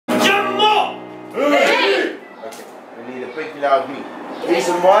big loud he.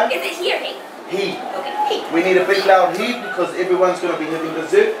 Reason why? Is it he or he? He. Okay, he. We need a big loud he because everyone's going to be having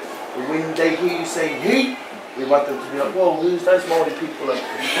dessert. And when they hear you say he, we want them to be like, whoa, who's those Māori people?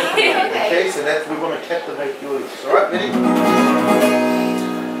 Okay, so that's, we want to captivate your ears. Alright, ready?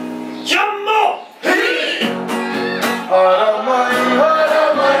 Jammo! He! Haramai,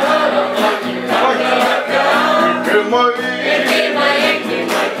 haramai, haramai, haramai,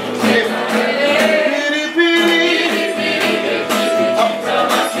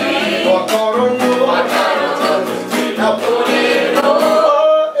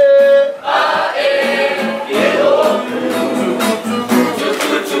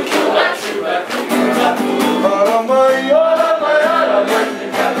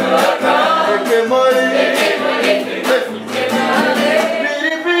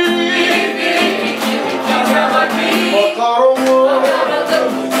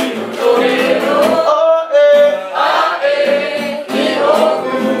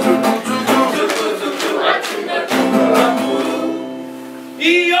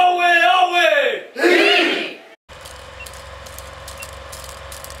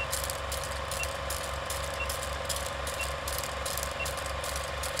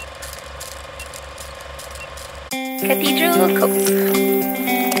 Cathedral, Cove.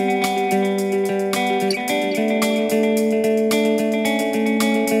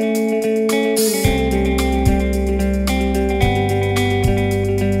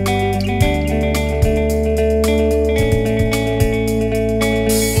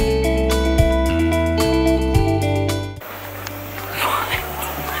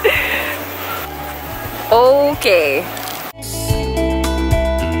 Okay.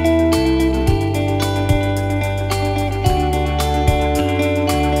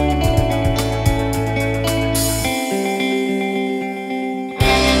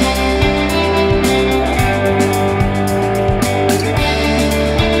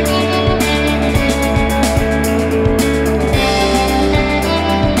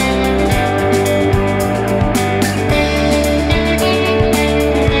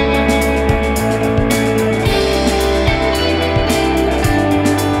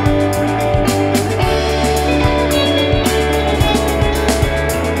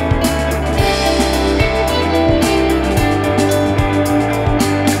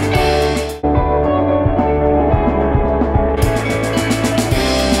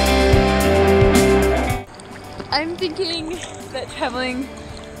 I'm thinking that traveling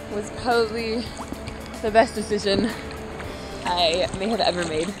was probably the best decision I may have ever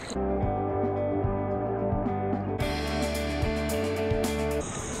made.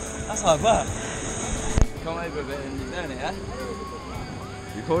 That's hard work. Come over a bit and you learn it, yeah?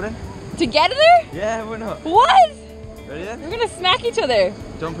 Recording? Together? Yeah, why not? What? Ready then? We're gonna smack each other.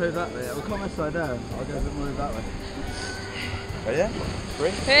 Jump over that way. We'll come this side down. I'll go a bit more over that way. Ready then?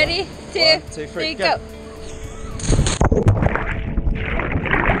 3. Ready, 1, 2, 3, go.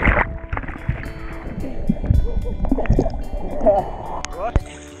 What?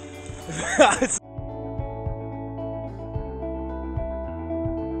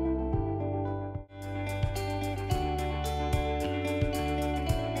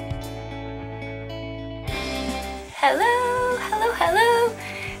 Hello, hello, hello.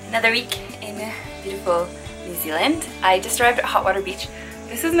 Another week in beautiful New Zealand. I just arrived at Hotwater Beach.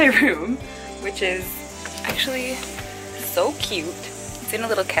 This is my room, which is actually so cute. It's in a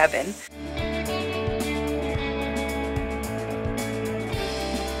little cabin.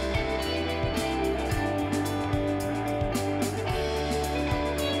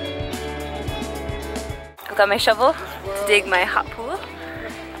 I've got my shovel to dig my hot pool,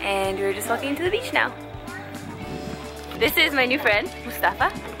 and we're just walking to the beach now. This is my new friend,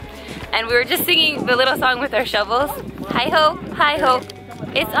 Mustafa, and we were just singing the little song with our shovels. Hi ho,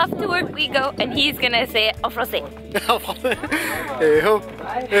 it's off to work we go, and he's gonna say it en français. Eh ho,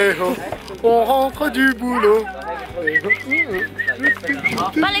 on rentre du boulot.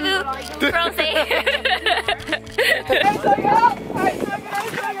 Parlez-vous français?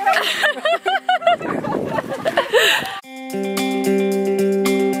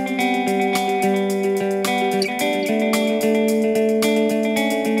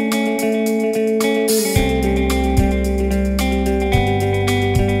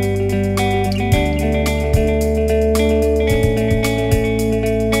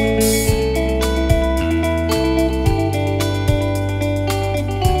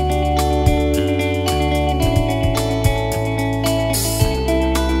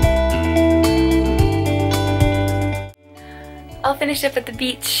 All finished up at the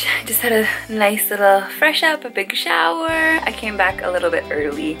beach. Just had a nice little fresh up, a big shower. I came back a little bit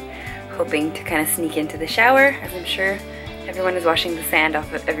early, hoping to kind of sneak into the shower, as I'm sure Everyone is washing the sand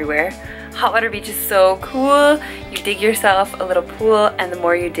off of everywhere. Hot water beach is so cool. You dig yourself a little pool, and the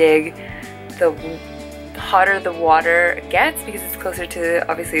more you dig, the hotter the water gets because it's closer to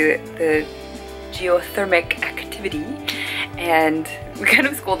obviously the geothermic activity. And we kind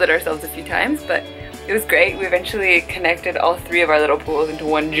of scolded ourselves a few times, but it was great. We eventually connected all 3 of our little pools into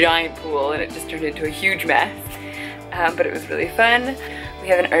one giant pool, and it just turned into a huge mess. But it was really fun. We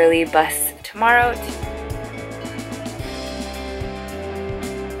have an early bus tomorrow.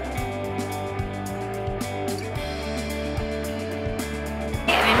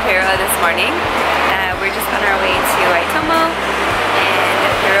 This morning. We're just on our way to Waitomo, and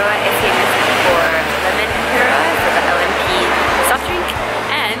Rotorua is famous for lemon Rotorua, so the LMP soft drink,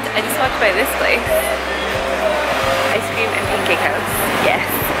 and I just walked by this place. Ice cream and pancake house, yes.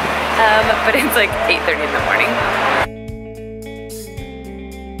 But it's like 8:30 in the morning.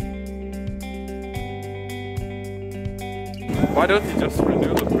 Why don't you just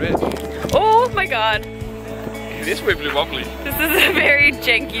renew the bridge? Oh my god! It is wibbly wobbly. This is a very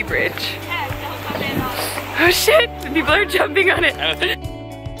janky bridge. Oh shit! People are jumping on it.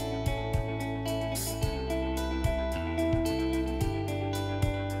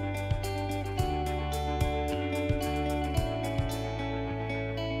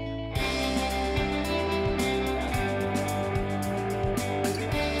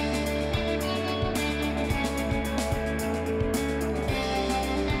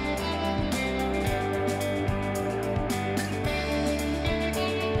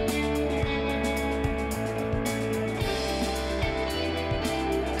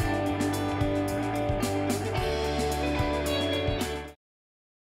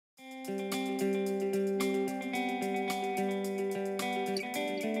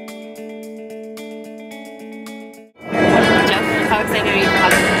 How excited are you for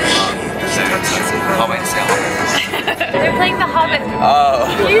Hobbiton? They're playing the Hobbit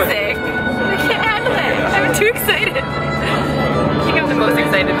music. I can't handle it. I'm too excited. I think I'm the most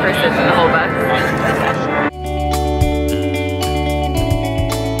excited person in the whole bus.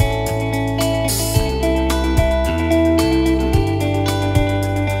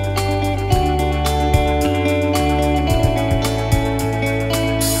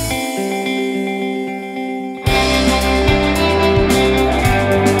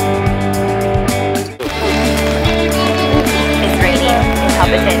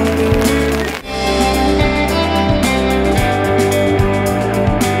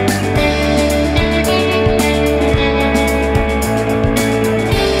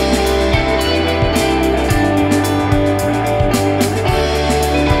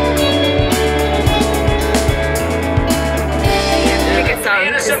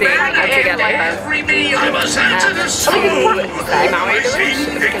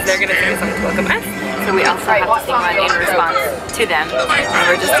 Because they're gonna sing a song to welcome us, so we also have to sing one in response to them, and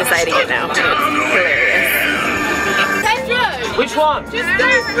we're just deciding it now. It's hilarious. Cathedral! Which one? Just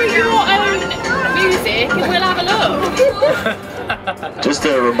go through your own music and we'll have a look. Just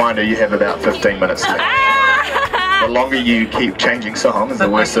a reminder, you have about 15 minutes left. The longer you keep changing songs, the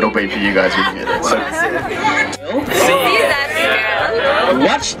worse it'll be for you guys when you get it. So.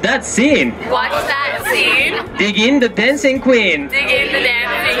 Watch that scene. Watch that scene. Dig in the dancing queen. Dig in the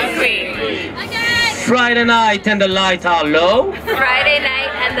dancing queen. Friday night and the lights are low. Friday night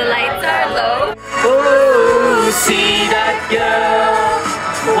and the lights are low. Oh, see that girl.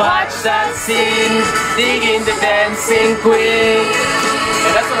 Watch that scene. Dig in the dancing queen.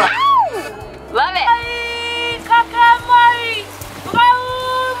 Yeah, that's alright. Love it.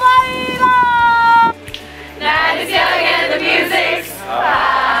 Night is young and the music's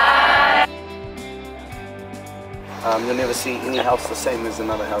high. You'll never see any house the same as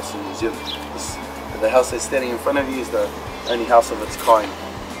another house in New Zealand. The house that's standing in front of you is the only house of its kind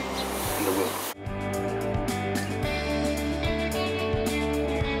in the world.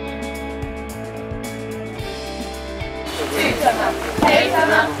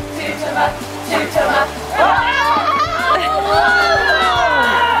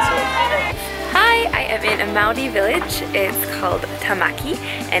 Hi, I am in a Maori village. It's called Tamaki,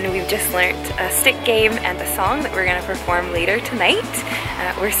 and we've just learnt a stick game and a song that we're going to perform later tonight.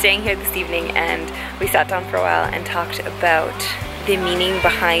 We're staying here this evening, and we sat down for a while and talked about the meaning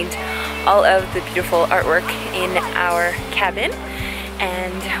behind all of the beautiful artwork in our cabin.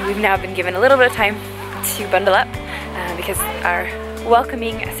 And we've now been given a little bit of time to bundle up because our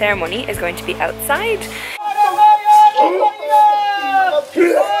welcoming ceremony is going to be outside.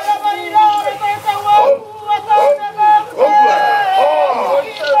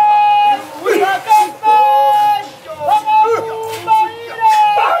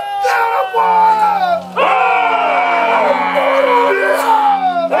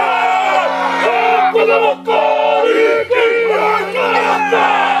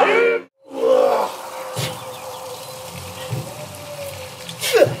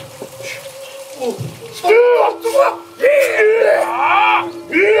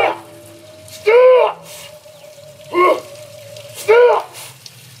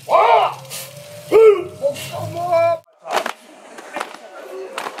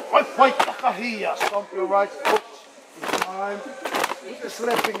 Stomp your right foot in time with the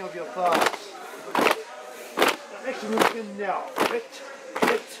slapping of your thighs. The next move in now. Hit,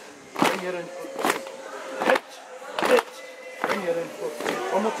 bring it in foot two. Hit, bring it in foot two.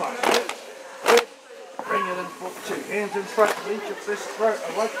 One more time. Hit, bring it in foot two. Hands in front, reach your fist, throw a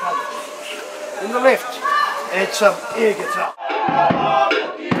right cover. In the left, add some air guitar.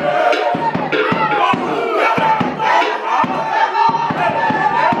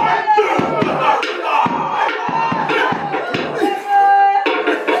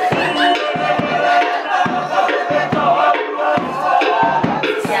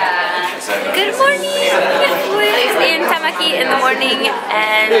 In the morning,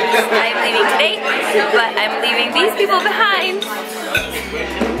 and I'm leaving today, but I'm leaving these people behind.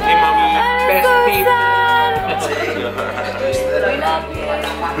 Hey, mommy. So sad. We love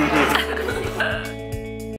you.